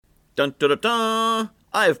Dun dun dun dun!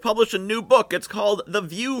 I've published a new book. It's called The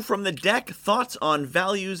View from the Deck, Thoughts on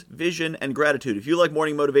Values, Vision, and Gratitude. If you like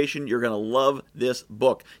morning motivation, you're going to love this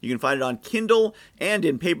book. You can find it on Kindle and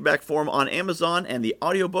in paperback form on Amazon, and the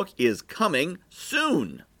audiobook is coming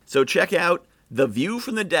soon. So check out The View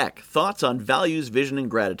from the Deck, Thoughts on Values, Vision, and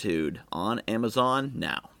Gratitude on Amazon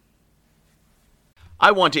now. I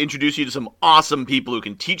want to introduce you to some awesome people who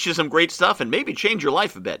can teach you some great stuff and maybe change your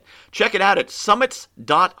life a bit. Check it out at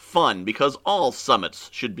summits.fun, because all summits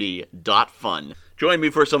should be .fun. Join me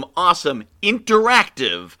for some awesome,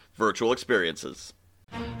 interactive virtual experiences.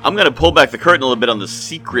 I'm going to pull back the curtain a little bit on the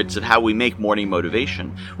secrets of how we make morning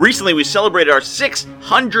motivation. Recently, we celebrated our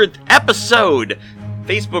 600th episode.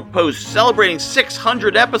 Facebook post celebrating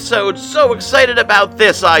 600 episodes. So excited about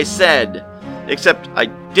this, I said. Except I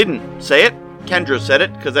didn't say it. Kendra said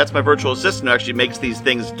it, because that's my virtual assistant who actually makes these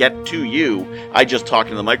things get to you. I just talk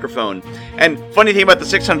into the microphone. And funny thing about the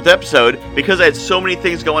 600th episode, because I had so many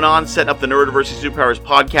things going on, setting up the Neurodiversity Superpowers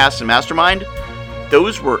podcast and mastermind,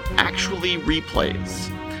 those were actually replays.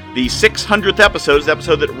 The 600th episode is the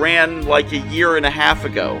episode that ran like a year and a half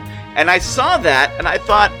ago. And I saw that, and I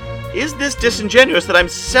thought, is this disingenuous that I'm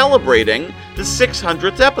celebrating the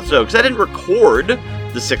 600th episode? Because I didn't record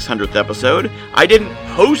the 600th episode. I didn't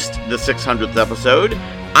post the 600th episode.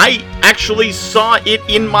 I actually saw it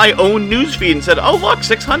in my own newsfeed and said, oh look,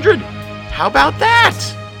 600. How about that?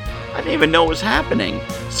 I didn't even know it was happening.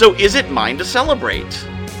 So is it mine to celebrate?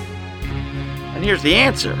 And here's the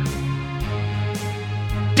answer.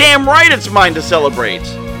 Damn right it's mine to celebrate.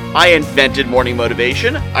 I invented morning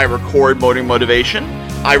motivation. I record morning motivation.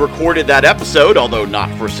 I recorded that episode, although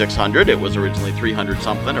not for 600. It was originally 300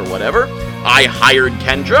 something or whatever. I hired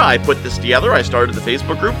Kendra. I put this together. I started the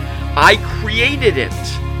Facebook group. I created it.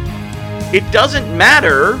 It doesn't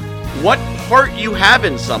matter what part you have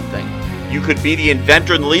in something. You could be the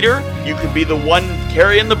inventor and the leader. You could be the one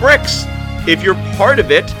carrying the bricks. If you're part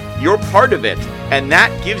of it, you're part of it. And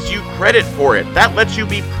that gives you credit for it. That lets you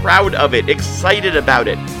be proud of it, excited about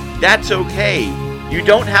it. That's okay. You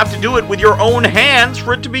don't have to do it with your own hands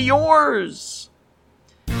for it to be yours.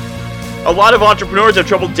 A lot of entrepreneurs have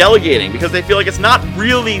trouble delegating because they feel like it's not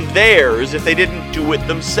really theirs if they didn't do it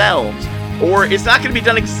themselves. Or it's not going to be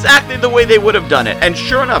done exactly the way they would have done it. And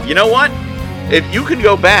sure enough, you know what? If you can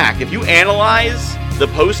go back, if you analyze the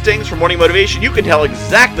postings for Morning Motivation, you can tell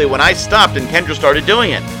exactly when I stopped and Kendra started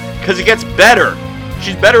doing it. Because it gets better.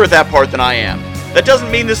 She's better at that part than I am. That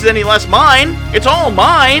doesn't mean this is any less mine. It's all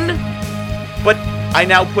mine. But I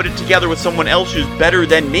now put it together with someone else who's better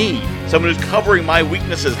than me. Someone who's covering my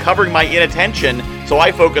weaknesses, covering my inattention, so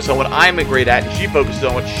I focus on what I'm great at, and she focuses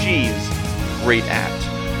on what she's great at.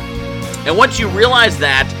 And once you realize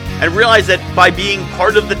that, and realize that by being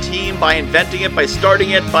part of the team, by inventing it, by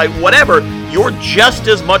starting it, by whatever, you're just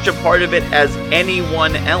as much a part of it as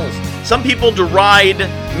anyone else. Some people deride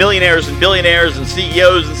millionaires and billionaires and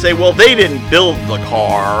CEOs and say, well, they didn't build the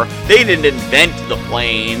car, they didn't invent the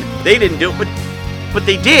plane, they didn't do it, but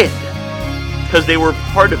they did, because they were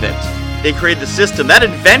part of it. They created the system. That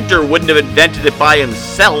inventor wouldn't have invented it by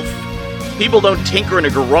himself. People don't tinker in a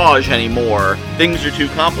garage anymore. Things are too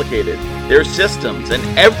complicated. They're systems, and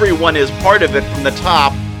everyone is part of it from the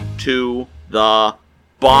top to the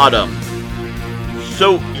bottom.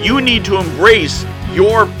 So you need to embrace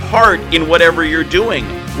your part in whatever you're doing.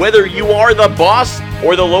 Whether you are the boss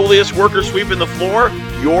or the lowliest worker sweeping the floor,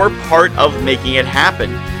 you're part of making it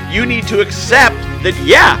happen. You need to accept that,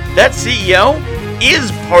 yeah, that CEO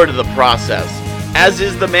is part of the process, as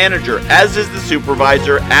is the manager, as is the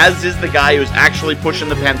supervisor, as is the guy who's actually pushing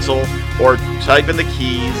the pencil or typing the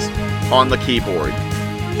keys on the keyboard.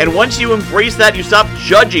 And once you embrace that, you stop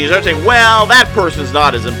judging. You start saying, well, that person's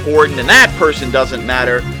not as important and that person doesn't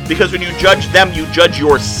matter. Because when you judge them, you judge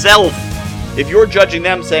yourself. If you're judging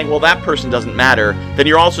them saying, well, that person doesn't matter, then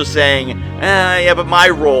you're also saying, yeah, but my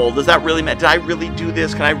role, does that really matter? Did I really do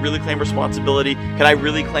this? Can I really claim responsibility? Can I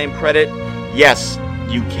really claim credit? Yes,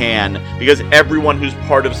 you can. Because everyone who's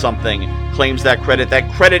part of something claims that credit.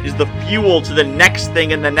 That credit is the fuel to the next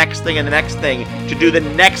thing and the next thing and the next thing to do the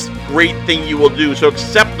next great thing you will do. So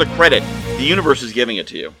accept the credit. The universe is giving it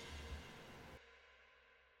to you.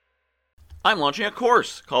 I'm launching a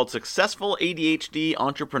course called Successful ADHD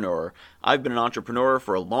Entrepreneur. I've been an entrepreneur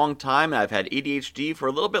for a long time, and I've had ADHD for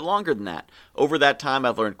a little bit longer than that. Over that time,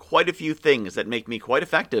 I've learned quite a few things that make me quite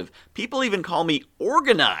effective. People even call me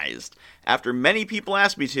organized. After many people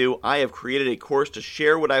ask me to, I have created a course to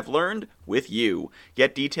share what I've learned with you.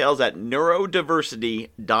 Get details at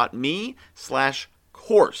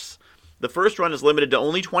neurodiversity.me/course. The first run is limited to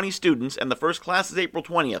only 20 students, and the first class is April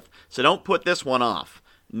 20th, so don't put this one off.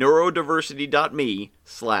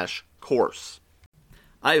 neurodiversity.me/course.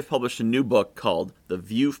 I have published a new book called The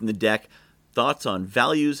View from the Deck, Thoughts on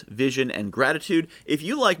Values, Vision, and Gratitude. If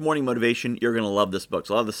you like morning motivation, you're going to love this book.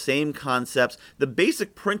 So a lot of the same concepts. The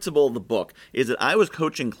basic principle of the book is that I was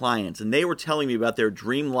coaching clients, and they were telling me about their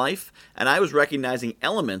dream life, and I was recognizing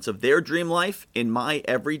elements of their dream life in my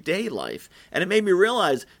everyday life. And it made me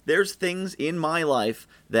realize there's things in my life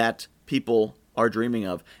that people are dreaming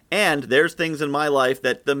of. And there's things in my life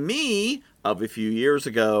that the me of a few years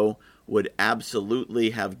ago would absolutely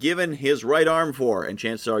have given his right arm for, and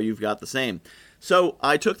chances are you've got the same. So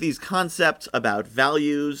I took these concepts about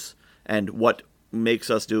values and what makes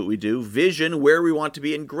us do what we do, vision, where we want to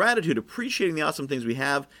be, and gratitude, appreciating the awesome things we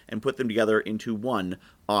have, and put them together into one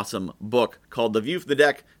awesome book called The View from the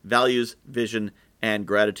Deck, Values, Vision, and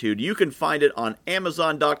Gratitude. You can find it on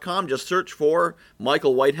Amazon.com. Just search for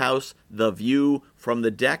Michael Whitehouse, The View from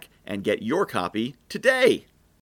the Deck, and get your copy today.